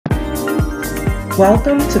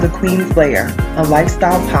Welcome to The Queen's Lair, a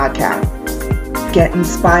lifestyle podcast. Get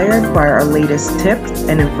inspired by our latest tips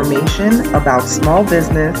and information about small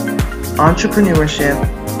business, entrepreneurship,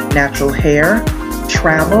 natural hair,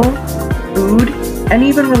 travel, food, and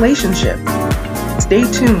even relationships. Stay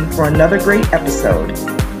tuned for another great episode.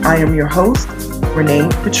 I am your host, Renee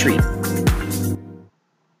Patrice.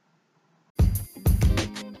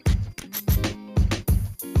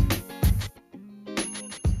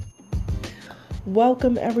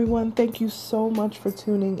 Welcome, everyone. Thank you so much for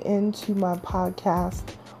tuning in to my podcast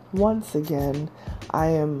once again. I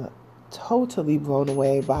am totally blown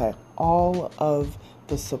away by all of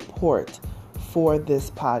the support for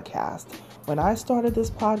this podcast. When I started this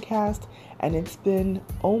podcast, and it's been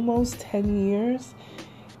almost 10 years,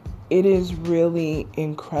 it is really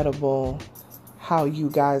incredible how you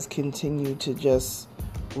guys continue to just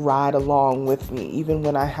ride along with me. Even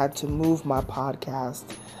when I had to move my podcast,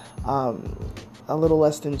 a little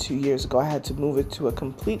less than 2 years ago, I had to move it to a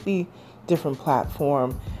completely different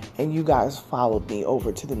platform, and you guys followed me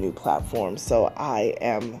over to the new platform. So I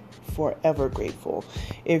am forever grateful.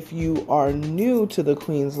 If you are new to the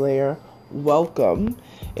Queen's Lair, welcome.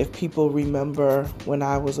 If people remember when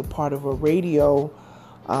I was a part of a radio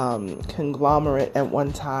conglomerate at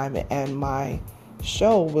one time, and my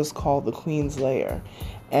show was called The Queen's Lair,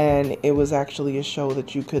 and it was actually a show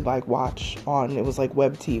that you could watch on, it was like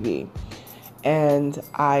web TV. And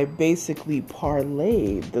I basically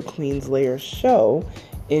parlayed the Queen's Lair show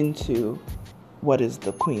into what is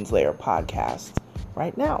the Queen's Lair podcast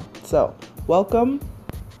right now. So, welcome.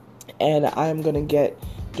 And I'm going to get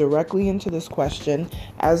directly into this question.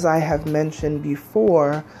 As I have mentioned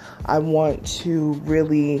before, I want to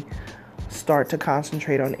really start to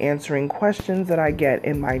concentrate on answering questions that I get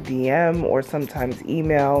in my DM or sometimes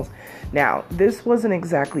emails. Now, this wasn't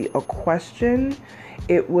exactly a question.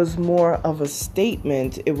 It was more of a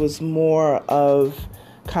statement. It was more of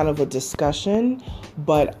kind of a discussion,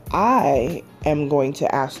 but I am going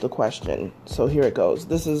to ask the question. So here it goes.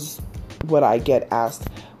 This is what I get asked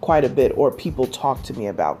quite a bit, or people talk to me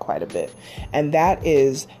about quite a bit. And that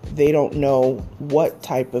is, they don't know what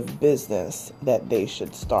type of business that they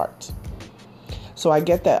should start. So I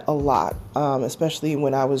get that a lot, especially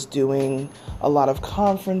when I was doing a lot of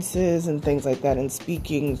conferences and things like that and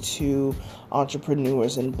speaking to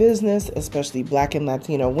entrepreneurs in business, especially Black and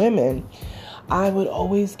Latino women. I would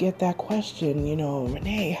always get that question,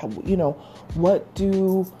 Renee, what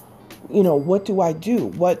do I do?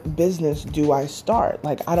 What business do I start?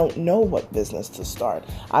 I don't know what business to start.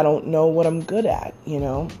 I don't know what I'm good at,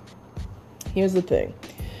 Here's the thing.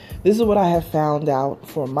 This is what I have found out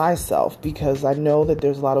for myself, because I know that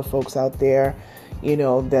there's a lot of folks out there,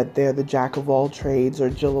 that they're the jack of all trades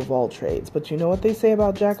or Jill of all trades. But you know what they say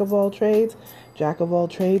about jack of all trades? Jack of all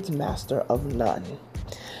trades, master of none.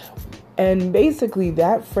 And basically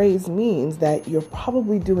that phrase means that you're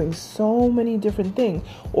probably doing so many different things,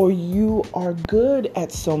 or you are good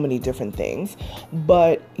at so many different things,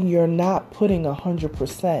 but you're not putting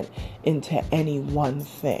 100% into any one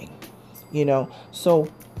thing, So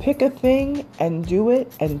pick a thing and do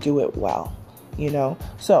it well,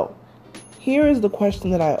 So here is the question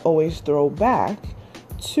that I always throw back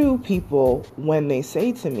to people when they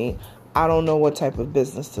say to me, I don't know what type of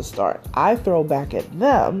business to start. I throw back at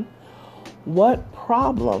them, what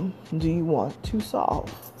problem do you want to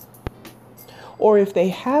solve? Or if they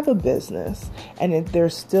have a business and if they're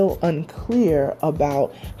still unclear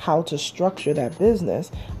about how to structure that business,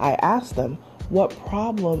 I ask them, what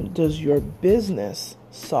problem does your business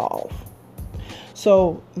solve?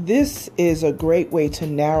 So this is a great way to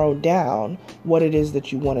narrow down what it is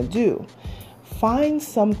that you want to do. Find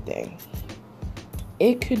something.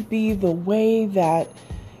 It could be the way that,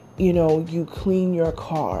 you clean your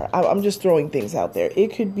car. I'm just throwing things out there.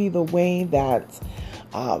 It could be the way that,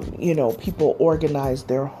 people organize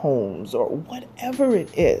their homes, or whatever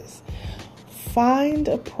it is. Find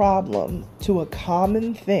a problem to a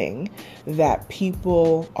common thing that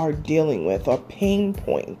people are dealing with, or pain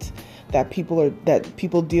point that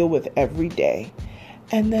people deal with every day,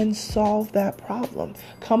 and then solve that problem.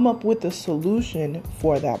 Come up with a solution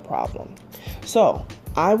for that problem. So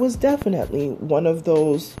I was definitely one of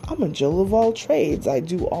those, I'm a Jill of all trades. I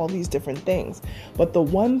do all these different things. But the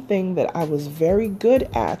one thing that I was very good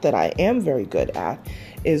at, that I am very good at,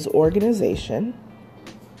 is organization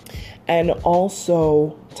and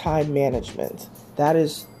also time management. That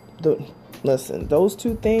is those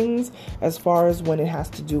two things, as far as when it has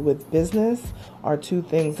to do with business, are two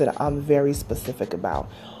things that I'm very specific about.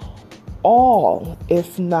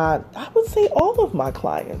 If not, I would say all of my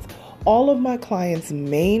clients, All of my clients'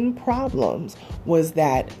 main problems was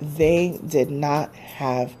that they did not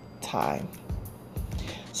have time.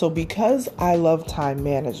 So because I love time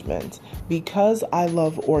management, because I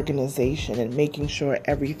love organization and making sure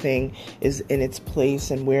everything is in its place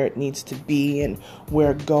and where it needs to be and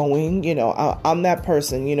where going, I'm that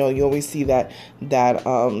person, you always see that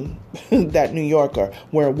that New Yorker,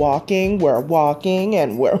 we're walking,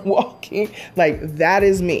 and we're walking. Like, that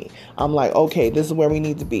is me. I'm like, okay, this is where we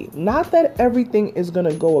need to be. Not that everything is going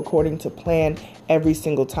to go according to plan every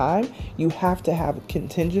single time. You have to have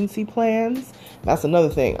contingency plans. That's another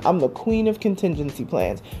thing. I'm the queen of contingency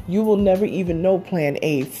plans. You will never even know plan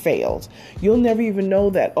A failed. You'll never even know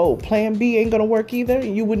that, plan B ain't going to work either.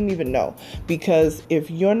 You wouldn't even know, because if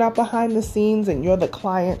you're not behind the scenes and you're the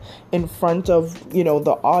client in front of,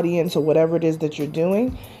 the audience or whatever it is that you're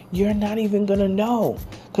doing, you're not even going to know,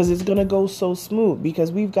 because it's going to go so smooth,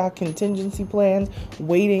 because we've got contingency plans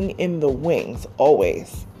waiting in the wings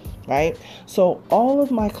always, right? So all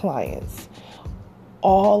of my clients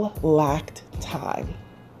all lacked time.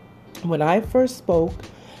 When I first spoke,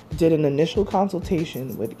 did an initial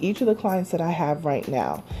consultation with each of the clients that I have right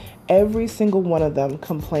now, every single one of them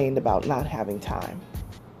complained about not having time.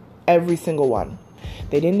 Every single one.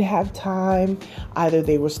 They didn't have time. Either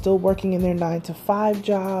they were still working in their 9-to-5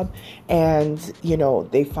 job and,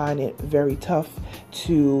 they find it very tough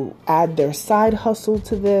to add their side hustle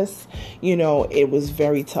to this. It was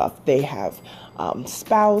very tough. They have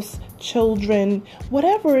spouse, children,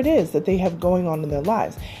 whatever it is that they have going on in their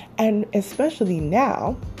lives. And especially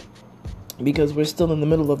now, because we're still in the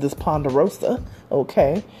middle of this Ponderosa,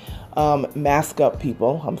 okay? Mask up,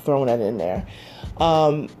 people. I'm throwing that in there.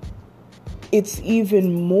 It's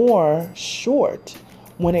even more short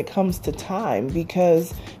when it comes to time,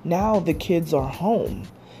 because now the kids are home.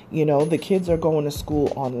 The kids are going to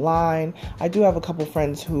school online. I do have a couple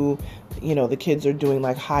friends who, the kids are doing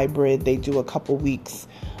like hybrid. They do a couple weeks,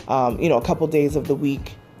 a couple days of the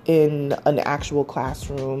week in an actual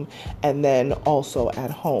classroom and then also at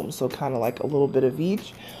home. So kind of like a little bit of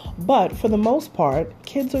each. But for the most part,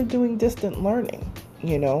 kids are doing distant learning.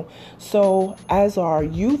 So as our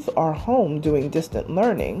youth are home doing distant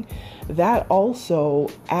learning, that also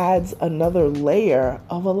adds another layer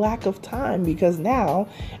of a lack of time, because now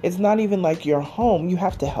it's not even like you're home. You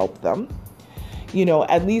have to help them.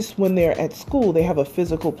 At least when they're at school, they have a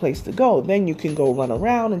physical place to go. Then you can go run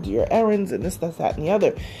around and do your errands and this, that, and the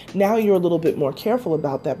other. Now you're a little bit more careful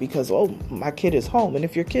about that because, my kid is home. And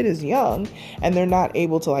if your kid is young and they're not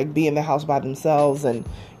able to be in the house by themselves and,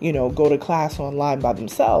 go to class online by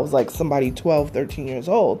themselves, like somebody 12, 13 years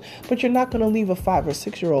old, but you're not going to leave a 5 or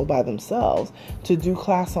 6 year old by themselves to do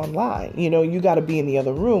class online. You got to be in the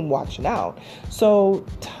other room watching out. So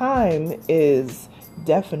time is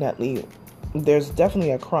there's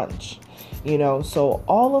definitely a crunch, so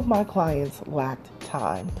all of my clients lacked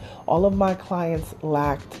time. All of my clients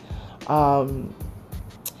lacked,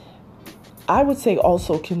 I would say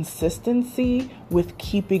also consistency with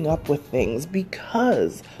keeping up with things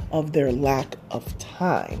because of their lack of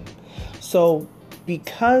time. So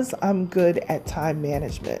because I'm good at time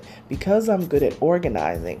management, because I'm good at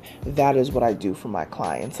organizing, that is what I do for my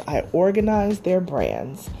clients. I organize their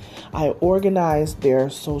brands. I organize their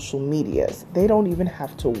social medias. They don't even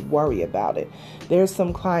have to worry about it. There's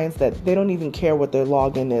some clients that they don't even care what their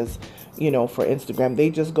login is, for Instagram.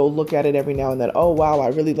 They just go look at it every now and then. Oh, wow, I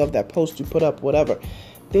really love that post you put up, whatever.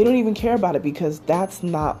 They don't even care about it because that's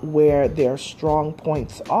not where their strong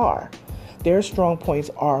points are. Their strong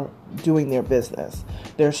points are doing their business.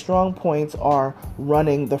 Their strong points are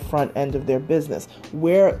running the front end of their business.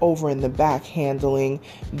 We're over in the back handling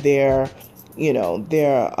their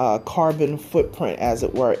carbon footprint, as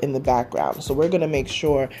it were, in the background. So we're going to make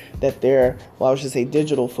sure that their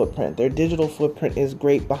digital footprint is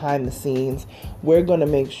great behind the scenes. We're going to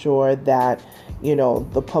make sure that,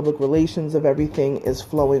 the public relations of everything is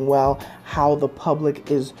flowing well, how the public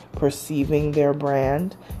is perceiving their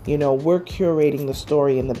brand. We're curating the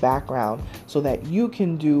story in the background so that you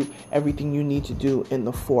can do everything you need to do in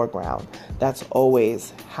the foreground. That's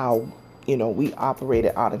always how we operate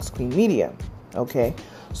at Onyx Clean Media. Okay.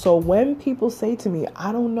 So when people say to me,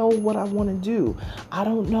 I don't know what I want to do, I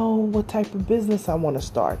don't know what type of business I want to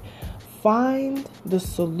start, find the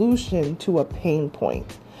solution to a pain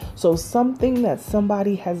point. So something that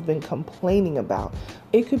somebody has been complaining about,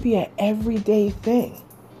 it could be an everyday thing.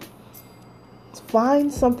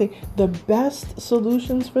 Find something. The best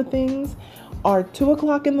solutions for things are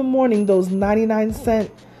 2:00 in the morning, those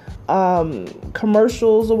 99-cent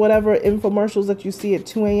commercials or whatever, infomercials that you see at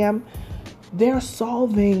 2 a.m. They're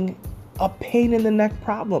solving a pain in the neck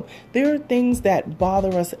problem. There are things that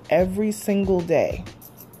bother us every single day,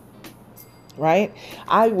 right?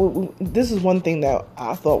 This is one thing that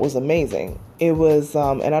I thought was amazing. It was,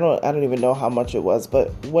 and I don't even know how much it was, but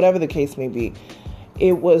whatever the case may be,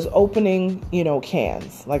 it was opening,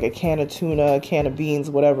 cans, like a can of tuna, a can of beans,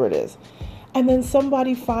 whatever it is. And then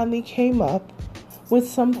somebody finally came up with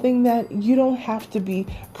something that you don't have to be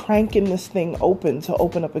cranking this thing open to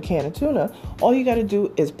open up a can of tuna. All you got to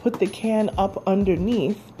do is put the can up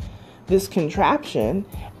underneath this contraption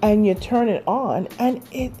and you turn it on and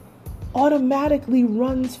it automatically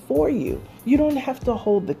runs for you. You don't have to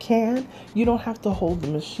hold the can. You don't have to hold the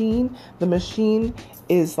machine. The machine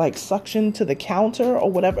is like suction to the counter or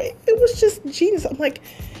whatever. It was just genius. I'm like,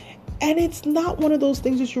 and it's not one of those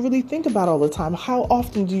things that you really think about all the time. How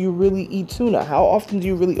often do you really eat tuna? How often do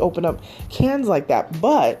you really open up cans like that?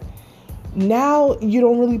 But now you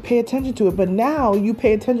don't really pay attention to it. But now you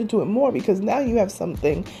pay attention to it more because now you have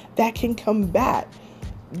something that can combat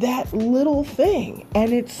that little thing.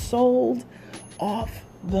 And it's sold off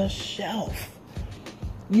the shelf.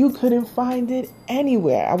 You couldn't find it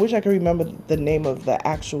anywhere. I wish I could remember the name of the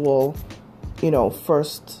actual,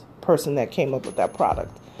 first person that came up with that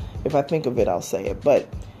product. If I think of it, I'll say it. But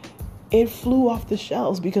it flew off the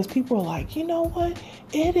shelves because people are like, you know what?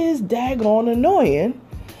 It is daggone annoying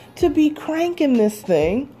to be cranking this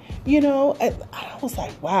thing, And I was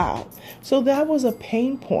like, wow. So that was a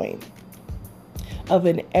pain point of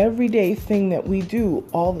an everyday thing that we do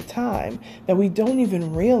all the time that we don't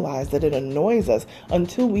even realize that it annoys us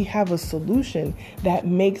until we have a solution that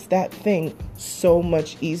makes that thing so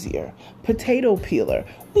much easier. Potato peeler.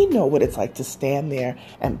 We know what it's like to stand there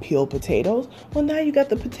and peel potatoes. Well, now you got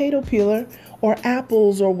the potato peeler or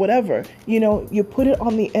apples or whatever. You put it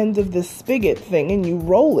on the end of this spigot thing and you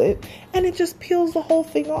roll it and it just peels the whole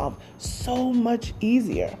thing off. So much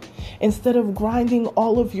easier. Instead of grinding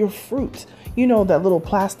all of your fruit, that little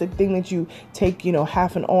plastic thing that you take,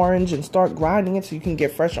 half an orange and start grinding it so you can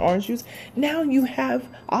get fresh orange juice. Now you have,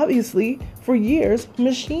 obviously, for years,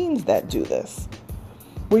 machines that do this,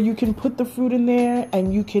 where you can put the fruit in there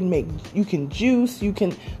and you can juice, you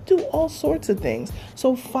can do all sorts of things.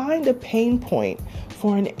 So find a pain point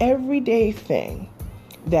for an everyday thing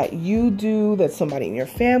that you do, that somebody in your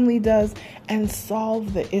family does, and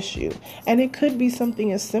solve the issue. And it could be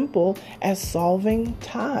something as simple as solving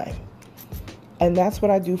time. And that's what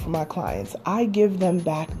I do for my clients. I give them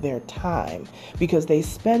back their time because they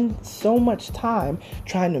spend so much time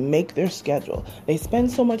trying to make their schedule. They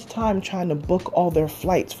spend so much time trying to book all their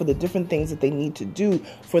flights for the different things that they need to do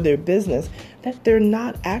for their business that they're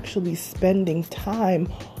not actually spending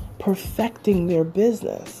time perfecting their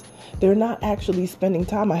business. They're not actually spending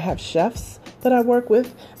time. I have chefs that I work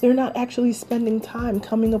with. They're not actually spending time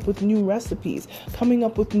coming up with new recipes, coming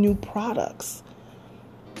up with new products.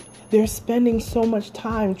 They're spending so much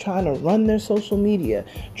time trying to run their social media,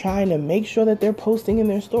 trying to make sure that they're posting in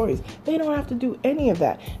their stories. They don't have to do any of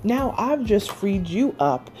that. Now I've just freed you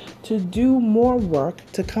up to do more work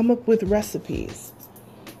to come up with recipes.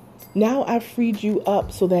 Now I've freed you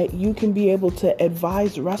up so that you can be able to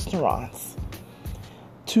advise restaurants,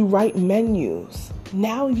 to write menus.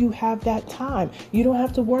 Now you have that time. You don't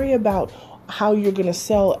have to worry about how you're going to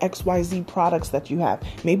sell XYZ products that you have.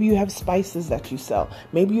 Maybe you have spices that you sell.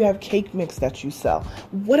 Maybe you have cake mix that you sell.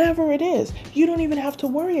 Whatever it is, you don't even have to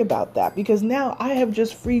worry about that because now I have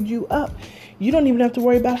just freed you up. You don't even have to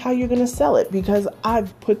worry about how you're going to sell it because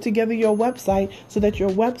I've put together your website so that your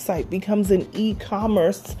website becomes an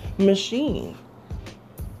e-commerce machine.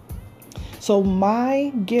 So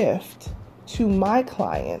my gift to my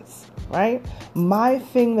clients, right? My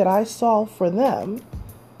thing that I solve for them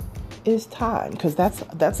is time, because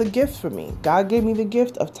that's a gift for me. God gave me the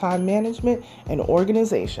gift of time management and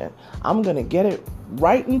organization. I'm going to get it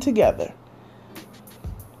right and together.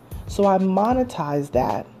 So I monetize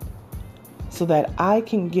that so that I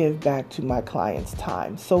can give back to my clients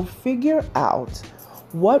time. So figure out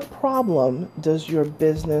what problem does your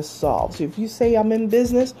business solve. So if you say I'm in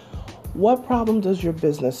business, what problem does your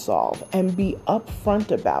business solve? And be upfront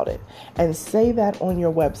about it and say that on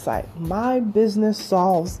your website. My business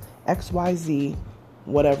solves XYZ,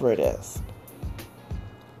 whatever it is.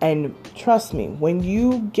 And trust me, when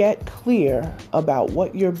you get clear about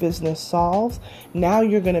what your business solves, now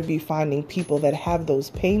you're going to be finding people that have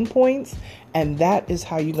those pain points, and that is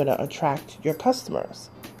how you're going to attract your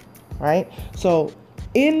customers, right? So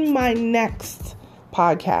in my next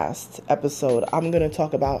podcast episode, I'm going to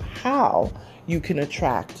talk about how you can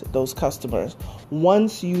attract those customers.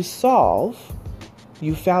 Once you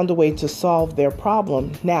found a way to solve their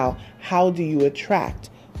problem. Now, how do you attract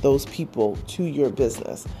those people to your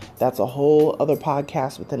business. That's a whole other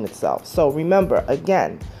podcast within itself. So remember,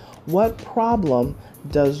 again, what problem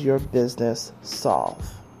does your business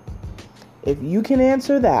solve? If you can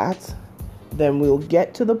answer that, then we'll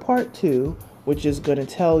get to the part 2, which is going to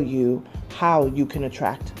tell you how you can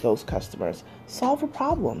attract those customers. Solve a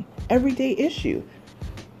problem, everyday issue.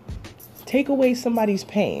 Take away somebody's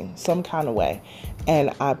pain some kind of way.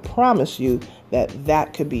 And I promise you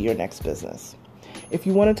that could be your next business. If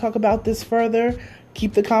you want to talk about this further,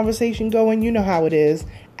 keep the conversation going. You know how it is.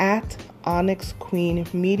 At Onyx Queen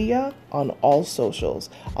Media on all socials.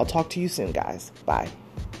 I'll talk to you soon, guys. Bye.